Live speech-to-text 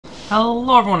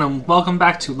Hello everyone and welcome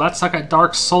back to Let's Suck at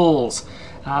Dark Souls.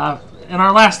 In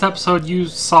our last episode you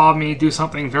saw me do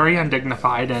something very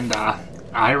undignified and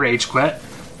I rage quit.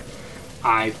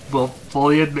 I will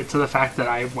fully admit to the fact that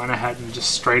I went ahead and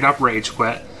just straight up rage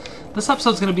quit. This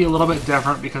episode's going to be a little bit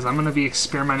different because I'm going to be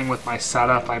experimenting with my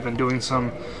setup. I've been doing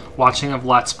some watching of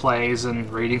Let's Plays and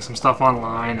reading some stuff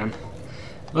online, and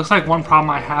it looks like one problem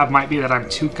I have might be that I'm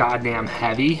too goddamn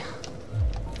heavy.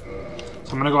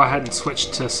 So I'm going to go ahead and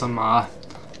switch to some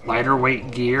lighter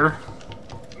weight gear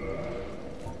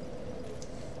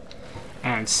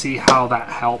and see how that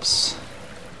helps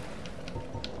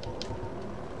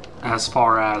as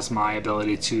far as my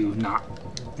ability to not,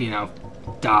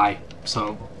 die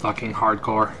so fucking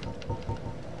hardcore.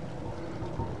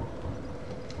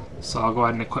 So I'll go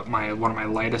ahead and equip one of my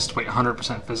lightest weight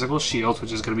 100% physical shields,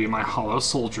 which is going to be my Hollow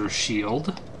Soldier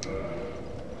shield.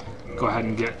 Go ahead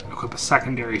and equip a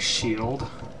secondary shield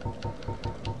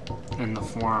in the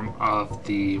form of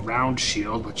the round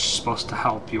shield, which is supposed to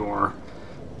help your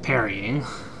parrying.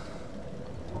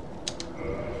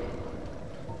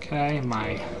 Okay,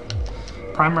 my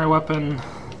primary weapon,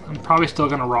 I'm probably still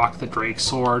going to rock the Drake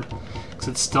Sword, because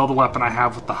it's still the weapon I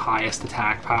have with the highest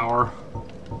attack power.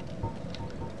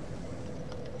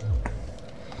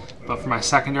 But for my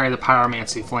secondary, the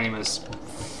Pyromancy Flame is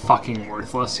fucking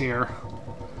worthless here.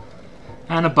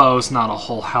 And a bow's not a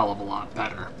whole hell of a lot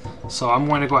better. So I'm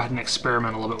going to go ahead and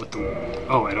experiment a little bit with the...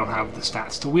 Oh, I don't have the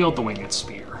stats to wield the Winged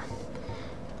Spear.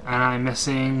 And I'm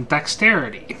missing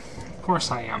Dexterity. Of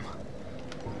course I am.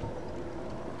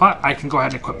 But I can go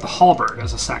ahead and equip the Halberd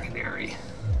as a secondary.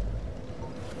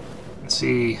 And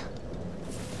see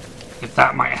if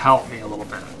that might help me a little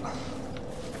bit.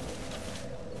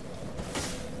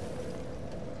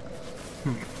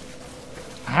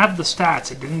 I have the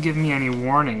stats. It didn't give me any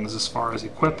warnings as far as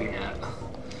equipping it.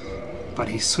 But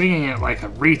he's swinging it like a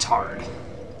retard.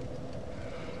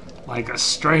 Like a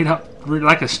straight up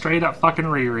fucking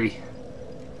Riri.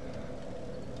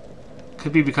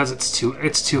 Could be because it's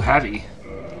too heavy.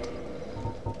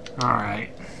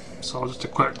 Alright. So I'll just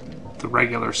equip the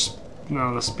regular...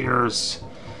 No, the spear's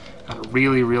got a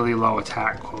really, really low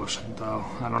attack quotient, though.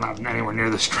 I don't have anywhere near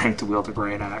the strength to wield a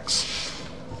great axe.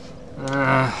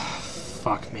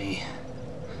 Fuck me.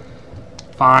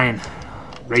 Fine.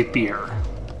 Rapier.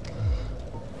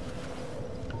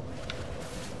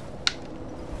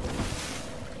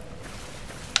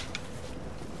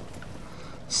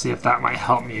 See if that might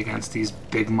help me against these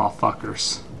big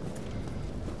motherfuckers.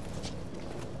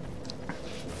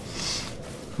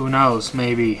 Who knows?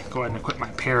 Maybe go ahead and equip my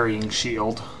parrying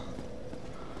shield.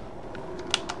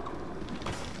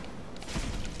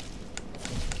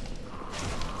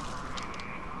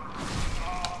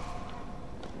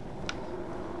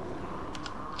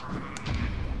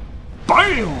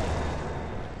 Bam!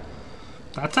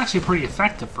 That's actually pretty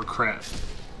effective for crit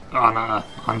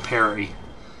on parry.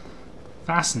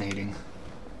 Fascinating.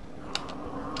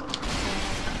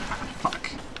 Fuck.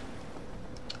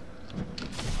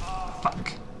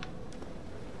 Fuck.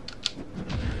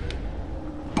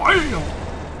 Bam!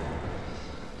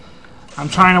 I'm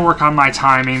trying to work on my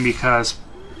timing because,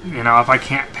 if I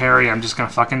can't parry, I'm just gonna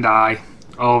fucking die.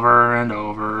 Over and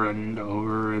over and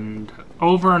over and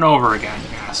over and over again,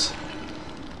 yes.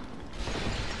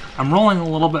 I'm rolling a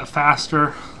little bit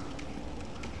faster,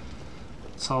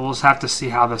 so we'll just have to see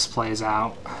how this plays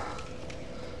out.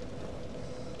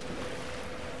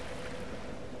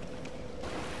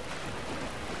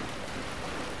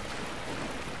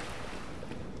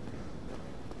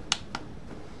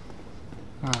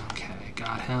 Okay,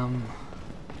 got him.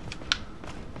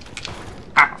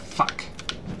 Ah, fuck.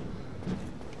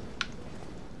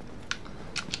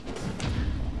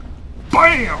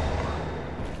 Bam!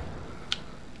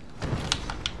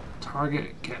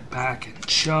 Target, get back and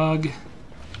chug.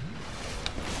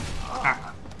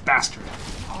 Ah, bastard.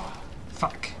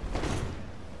 Fuck.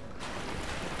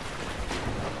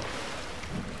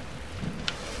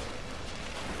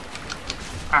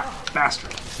 Ah,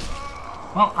 bastard.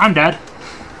 Well, I'm dead.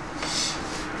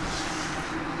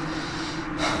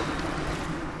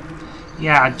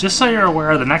 Yeah, just so you're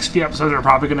aware, the next few episodes are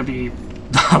probably going to be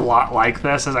a lot like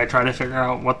this as I try to figure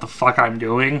out what the fuck I'm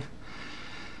doing.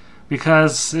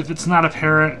 Because if it's not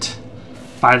apparent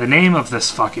by the name of this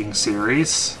fucking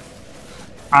series,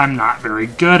 I'm not very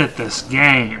good at this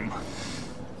game.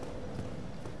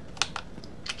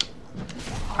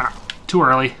 Ah, too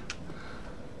early.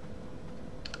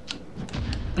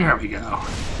 There we go.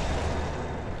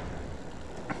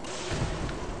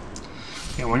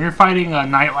 Yeah, when you're fighting a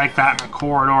knight like that in a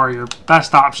corridor, your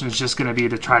best option is just going to be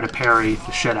to try to parry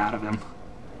the shit out of him.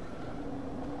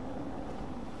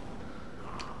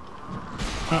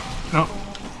 Oh, no.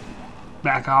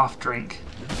 Back off, drink.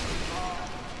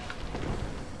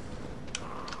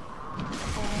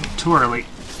 Too early.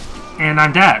 And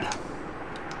I'm dead.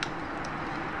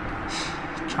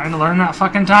 Trying to learn that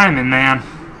fucking timing, man.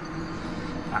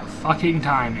 That fucking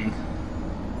timing.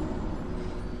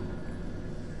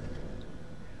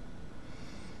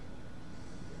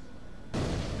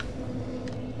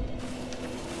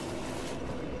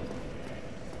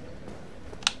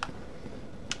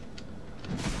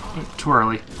 Too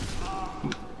early.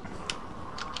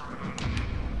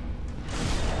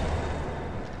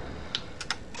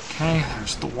 Okay,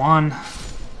 there's the one.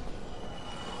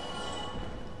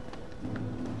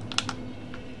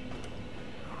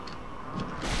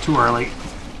 Too early.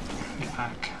 Get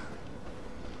back.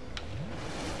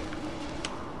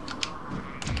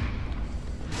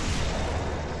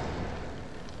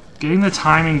 Getting the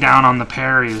timing down on the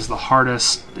parry is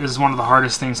one of the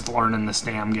hardest things to learn in this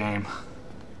damn game.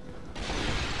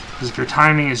 Because if your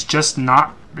timing is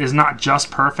not just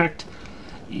perfect,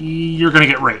 you're gonna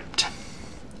get raped.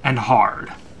 And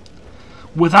hard.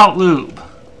 Without lube.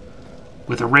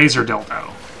 With a razor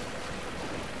dildo.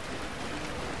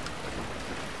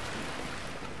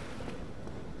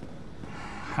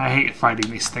 I hate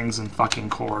fighting these things in fucking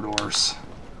corridors.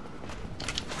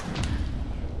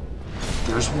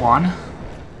 There's one.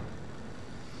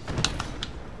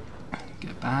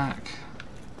 Get back.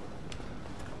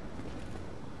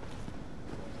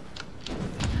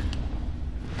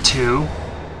 Two.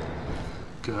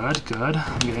 Good, good.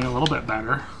 I'm getting a little bit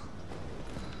better.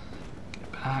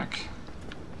 Get back.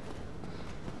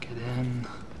 Get in.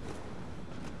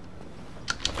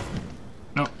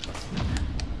 Nope.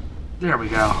 There we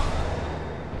go.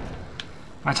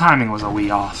 My timing was a wee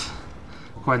off.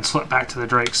 Go ahead and slip back to the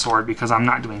Drake sword because I'm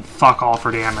not doing fuck all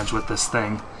for damage with this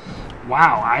thing.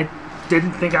 Wow, I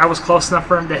didn't think I was close enough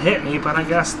for him to hit me, but I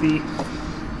guess the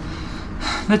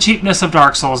cheapness of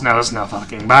Dark Souls knows no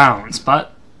fucking bounds,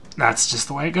 but that's just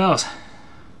the way it goes.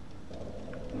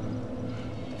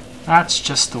 That's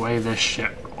just the way this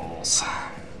shit rolls.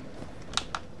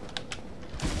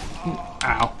 Ooh,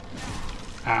 ow.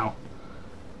 Ow.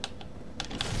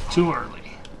 Too early.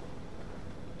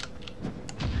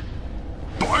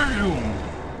 Boom!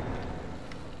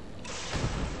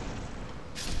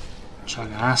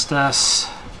 Chugastas.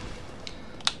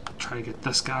 Try to get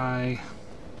this guy.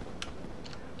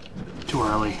 Too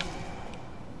early.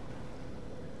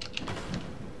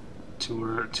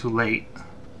 Too late.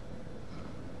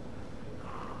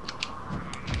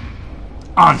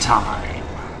 On time.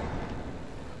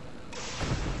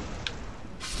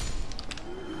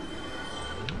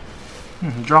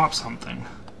 He dropped something.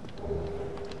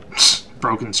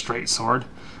 Broken straight sword.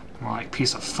 More like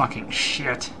piece of fucking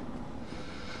shit.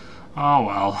 Oh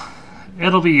well.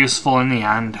 It'll be useful in the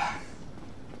end.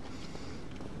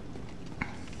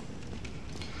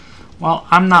 Well,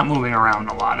 I'm not moving around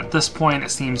a lot. At this point,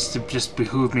 it seems to just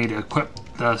behoove me to equip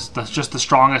just the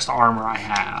strongest armor I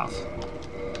have.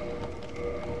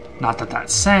 Not that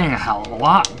that's saying a hell of a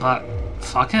lot, but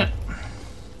fuck it.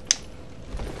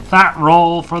 Fat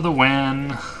roll for the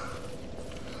win.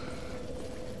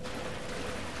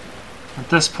 At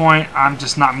this point, I'm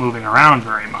just not moving around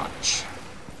very much.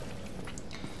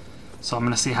 So I'm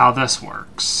going to see how this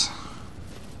works.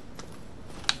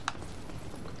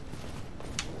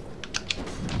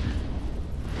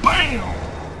 Bam!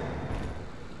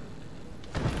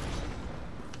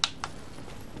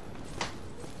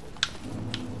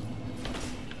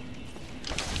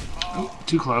 Oh,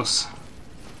 too close.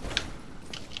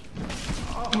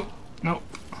 Oh, nope.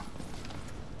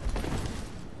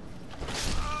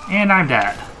 And I'm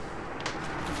dead.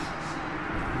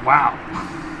 Wow.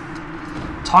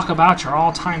 Talk about your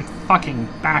all-time fucking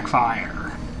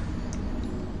backfire.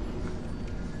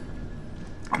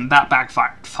 And that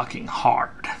backfired fucking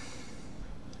hard.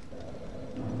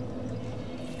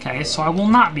 Okay, so I will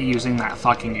not be using that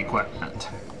fucking equipment.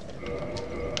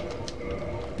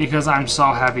 Because I'm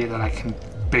so heavy that I can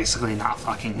basically not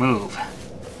fucking move.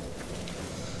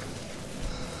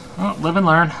 Oh, live and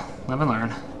learn. Live and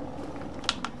learn.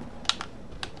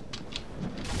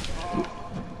 Ooh,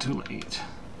 too late.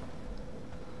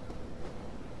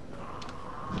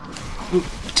 Ooh,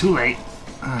 too late.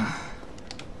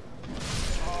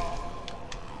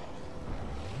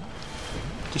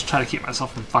 Just try to keep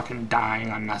myself from fucking dying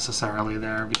unnecessarily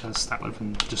there, because that would have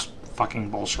been just fucking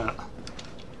bullshit.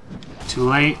 Too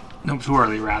late? No, too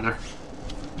early, rather.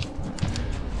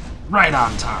 Right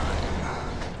on time.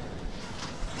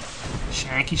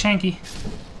 Shanky, shanky.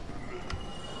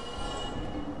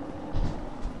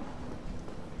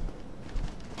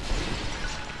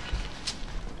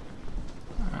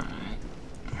 Alright.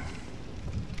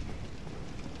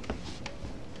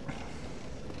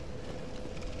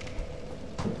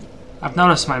 I've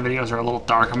noticed my videos are a little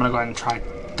dark. I'm going to go ahead and try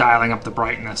dialing up the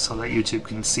brightness so that YouTube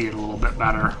can see it a little bit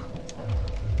better.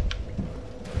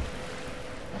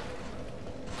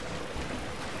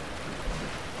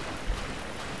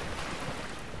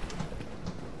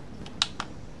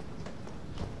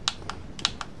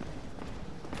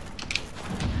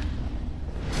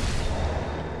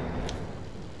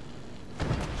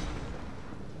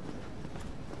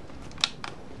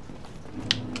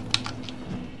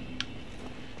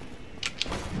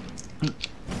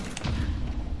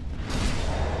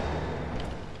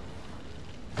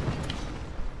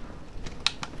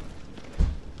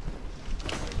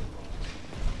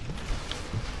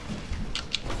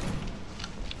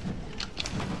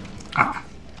 Ah,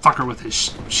 fucker with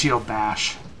his shield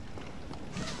bash.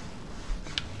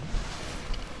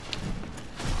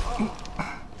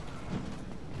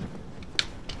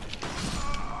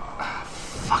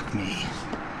 Fuck me.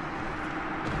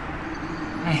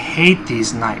 I hate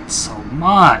these knights so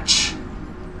much.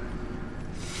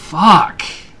 Fuck.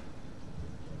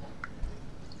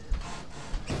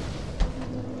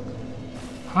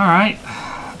 Alright,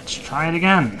 let's try it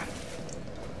again.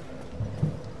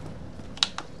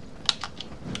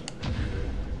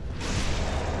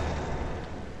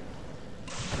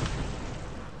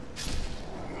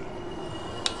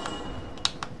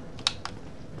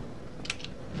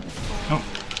 Oh.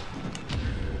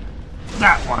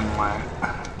 That one went.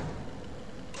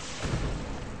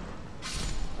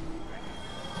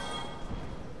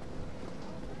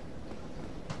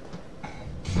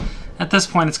 At this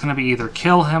point, it's going to be either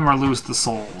kill him or lose the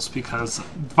souls, because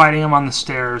fighting him on the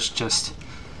stairs just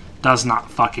does not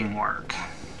fucking work.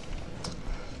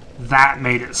 That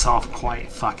made itself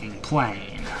quite fucking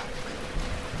plain.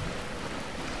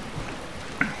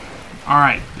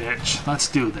 Alright, bitch, let's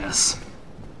do this.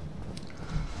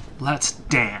 Let's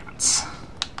dance.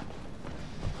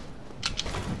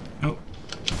 Nope.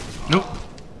 Nope.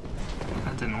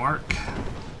 That didn't work.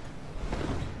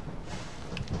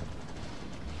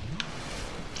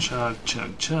 Chug,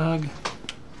 chug, chug.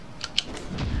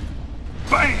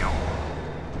 Bam!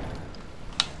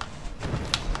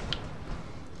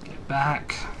 Get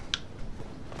back.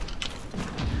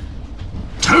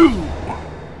 2!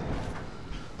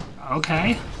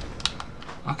 Okay.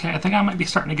 Okay, I think I might be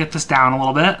starting to get this down a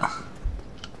little bit.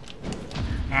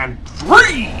 And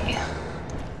 3!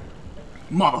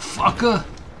 Motherfucker!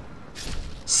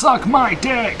 Suck my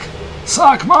dick!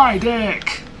 Suck my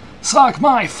dick! Suck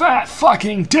my fat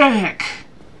fucking dick!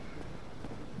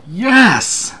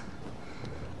 Yes!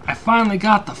 I finally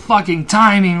got the fucking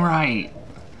timing right!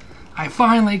 I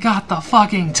finally got the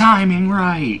fucking timing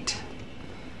right!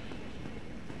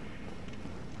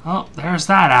 Oh, there's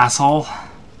that asshole.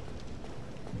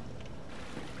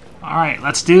 Alright,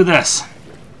 let's do this.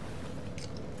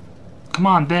 Come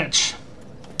on, bitch.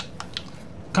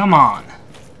 Come on.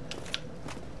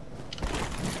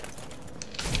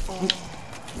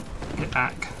 Get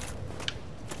back.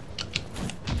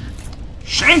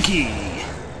 Shanky!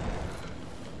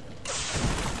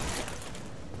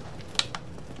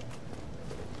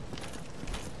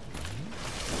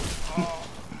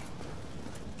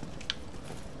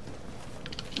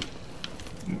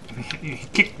 He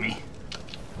kicked me.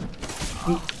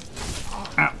 Ow.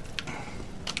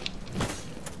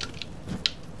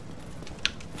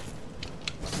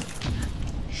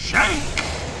 Shank!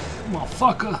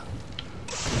 Motherfucker.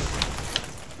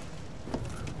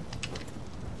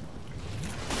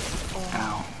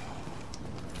 Ow.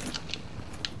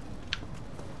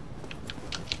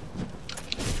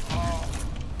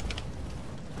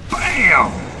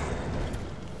 Bam!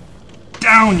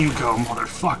 Down you go,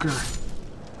 motherfucker.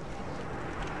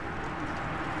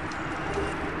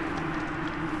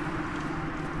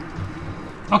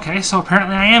 Okay, so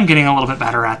apparently I am getting a little bit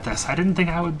better at this. I didn't think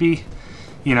I would be,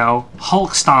 you know,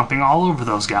 Hulk stomping all over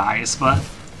those guys, but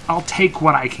I'll take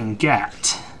what I can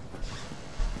get.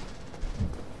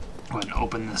 Go ahead and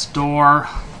open this door.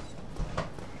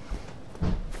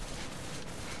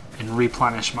 And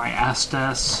replenish my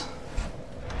Estus.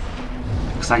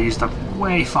 Because I used up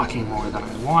way fucking more than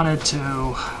I wanted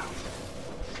to.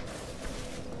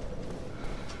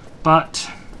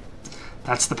 But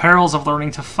that's the perils of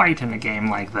learning to fight in a game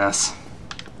like this.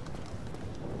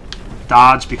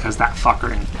 Dodge because that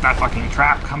fucking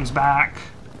trap comes back.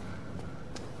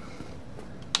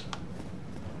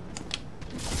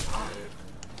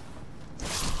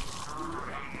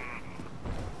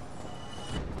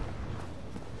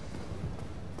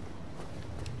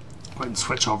 Go ahead and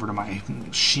switch over to my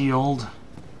shield.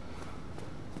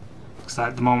 Because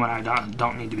at the moment I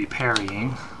don't need to be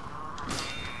parrying.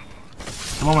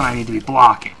 At the moment I need to be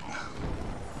blocking.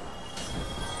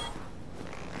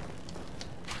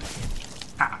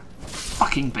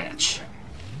 fucking bitch.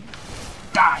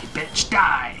 Die, bitch,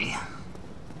 die.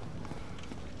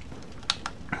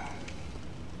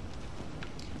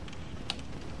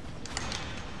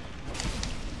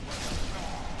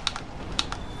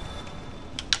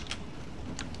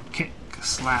 Kick,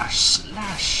 slash,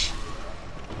 slash.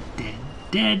 Dead,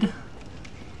 dead.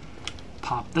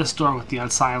 Pop this door with the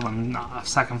Asylum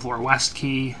second floor west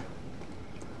key.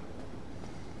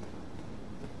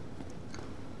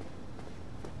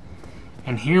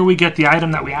 And here we get the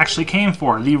item that we actually came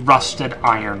for, the Rusted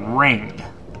Iron Ring.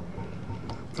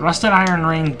 The Rusted Iron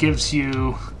Ring gives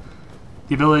you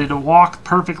the ability to walk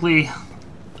perfectly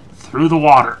through the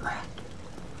water.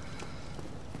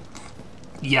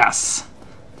 Yes,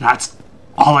 that's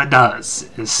all it does,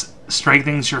 is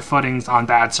strengthens your footings on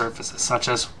bad surfaces, such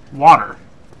as water.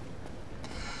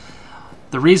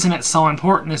 The reason it's so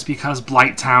important is because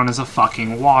Blighttown is a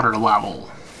fucking water level.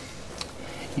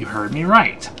 You heard me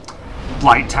right.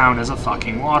 Blighttown is a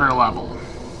fucking water level.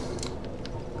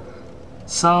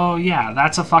 So, yeah,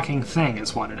 that's a fucking thing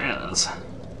is what it is.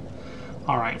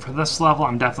 Alright, for this level,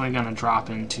 I'm definitely going to drop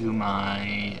into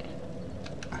my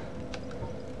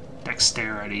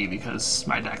dexterity because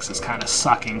my dex is kind of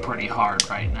sucking pretty hard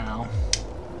right now.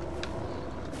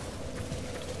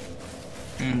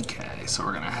 Okay, so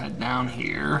we're going to head down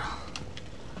here.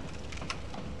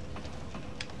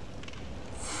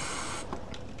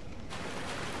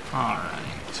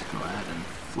 Alright, go ahead and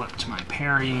flip to my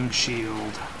parrying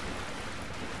shield.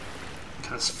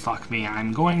 Because fuck me,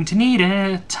 I'm going to need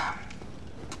it.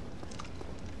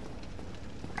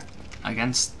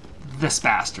 Against this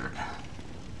bastard.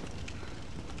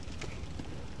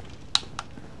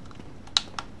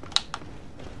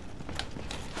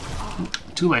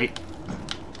 Too late.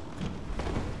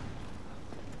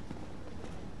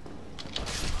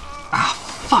 Ah,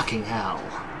 fucking hell.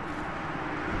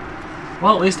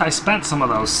 Well, at least I spent some of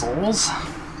those souls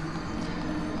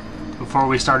before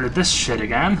we started this shit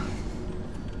again.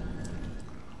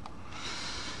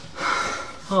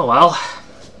 Oh well.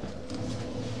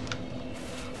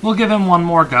 We'll give him one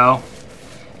more go.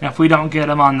 And if we don't get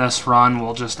him on this run,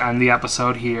 we'll just end the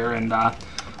episode here, and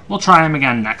we'll try him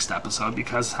again next episode,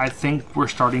 because I think we're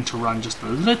starting to run just a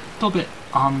little bit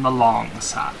on the long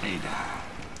side.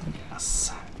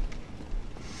 Yes.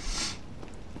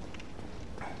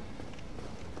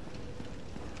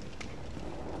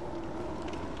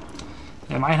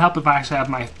 It might help if I actually have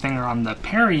my finger on the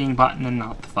parrying button and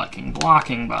not the fucking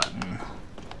blocking button.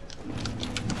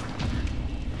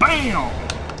 BAM!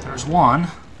 There's one.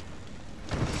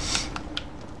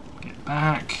 Get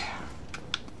back.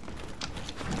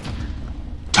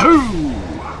 Two!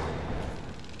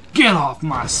 Get off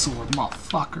my sword,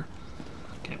 motherfucker.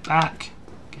 Get back.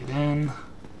 Get in.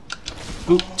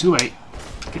 Oop, too late.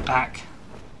 Get back.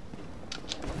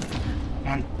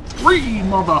 And three,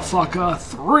 motherfucker!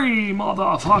 Three,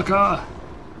 motherfucker!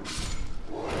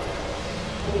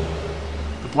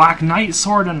 The Black Knight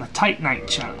Sword and the Titanite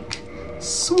Chunk.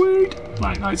 Sweet!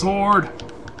 Black Knight Sword!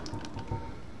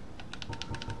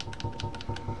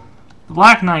 The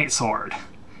Black Knight Sword.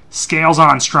 Scales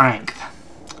on strength.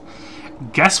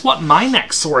 Guess what my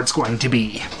next sword's going to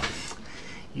be?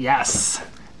 Yes,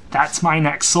 that's my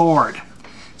next sword.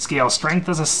 Scale strength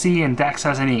as a C and dex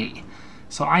as an E.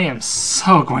 So I am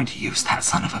so going to use that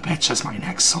son of a bitch as my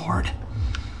next sword.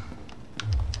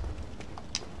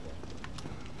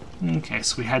 Okay,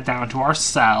 so we head down to our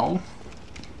cell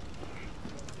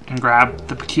and grab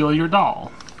the Peculiar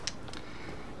Doll.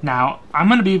 Now, I'm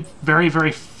going to be very,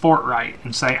 very forthright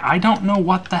and say I don't know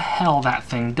what the hell that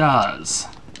thing does.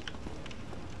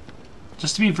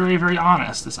 Just to be very, very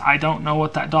honest, is I don't know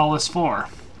what that doll is for.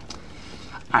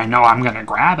 I know I'm going to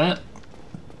grab it,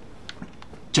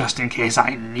 just in case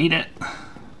I need it.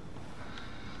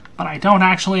 But I don't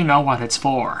actually know what it's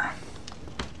for.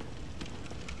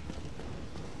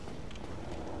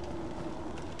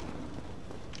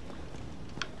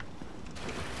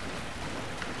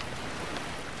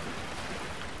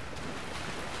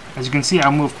 As you can see, I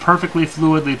move perfectly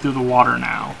fluidly through the water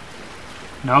now.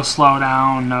 No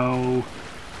slowdown,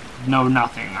 no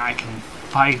nothing. I can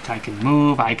fight, I can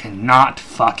move, I cannot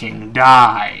fucking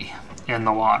die in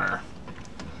the water.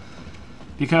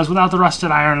 Because without the Rusted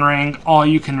Iron Ring, all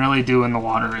you can really do in the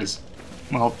water is,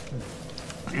 well,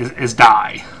 is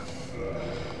die.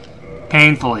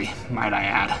 Painfully, might I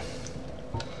add.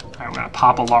 Alright, we're going to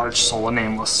pop a large soul, a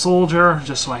Nameless Soldier,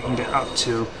 just so I can get up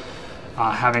to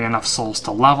having enough souls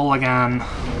to level again.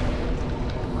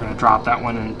 We're going to drop that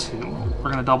one into...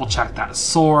 We're going to double check that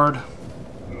sword.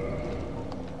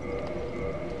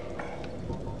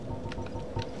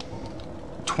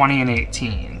 $20 and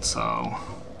 $18, so...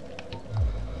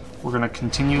 we're going to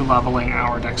continue leveling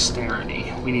our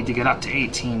dexterity. We need to get up to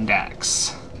 18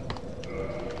 dex.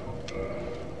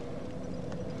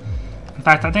 In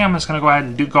fact, I think I'm just going to go ahead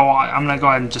and I'm going to go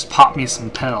ahead and just pop me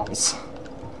some pills.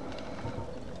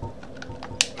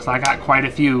 Because I got quite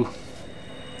a few.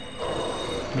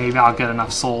 Maybe I'll get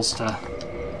enough souls to...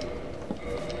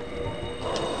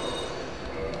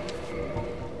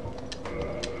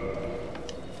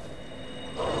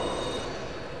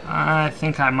 I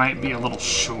think I might be a little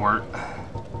short.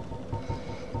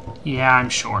 Yeah, I'm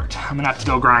short. I'm going to have to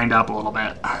go grind up a little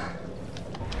bit.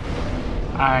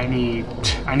 I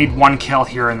need one kill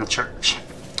here in the church.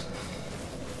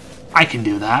 I can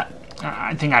do that.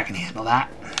 I think I can handle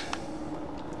that.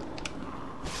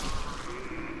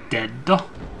 Dead.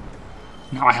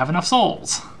 Now I have enough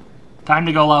souls. Time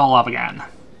to go level up again.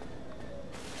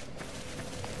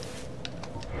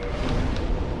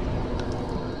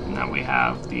 Now we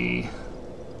have the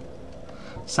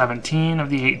 17 of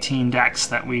the 18 dex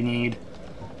that we need.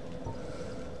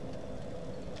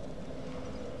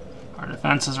 Our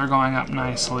defenses are going up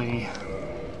nicely.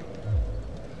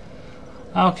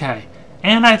 Okay,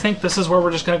 and I think this is where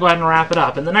we're just going to go ahead and wrap it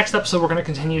up. In the next episode, we're going to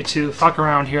continue to fuck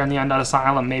around here in the Undead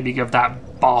Asylum, maybe give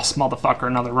that boss motherfucker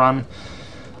another run.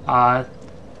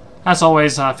 As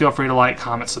always, feel free to like,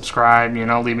 comment, subscribe,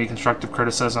 leave me constructive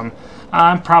criticism.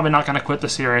 I'm probably not going to quit the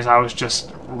series. I was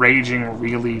just raging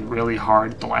really, really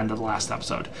hard at the end of the last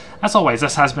episode. As always,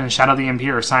 this has been Shadow the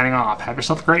Impure signing off. Have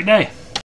yourself a great day.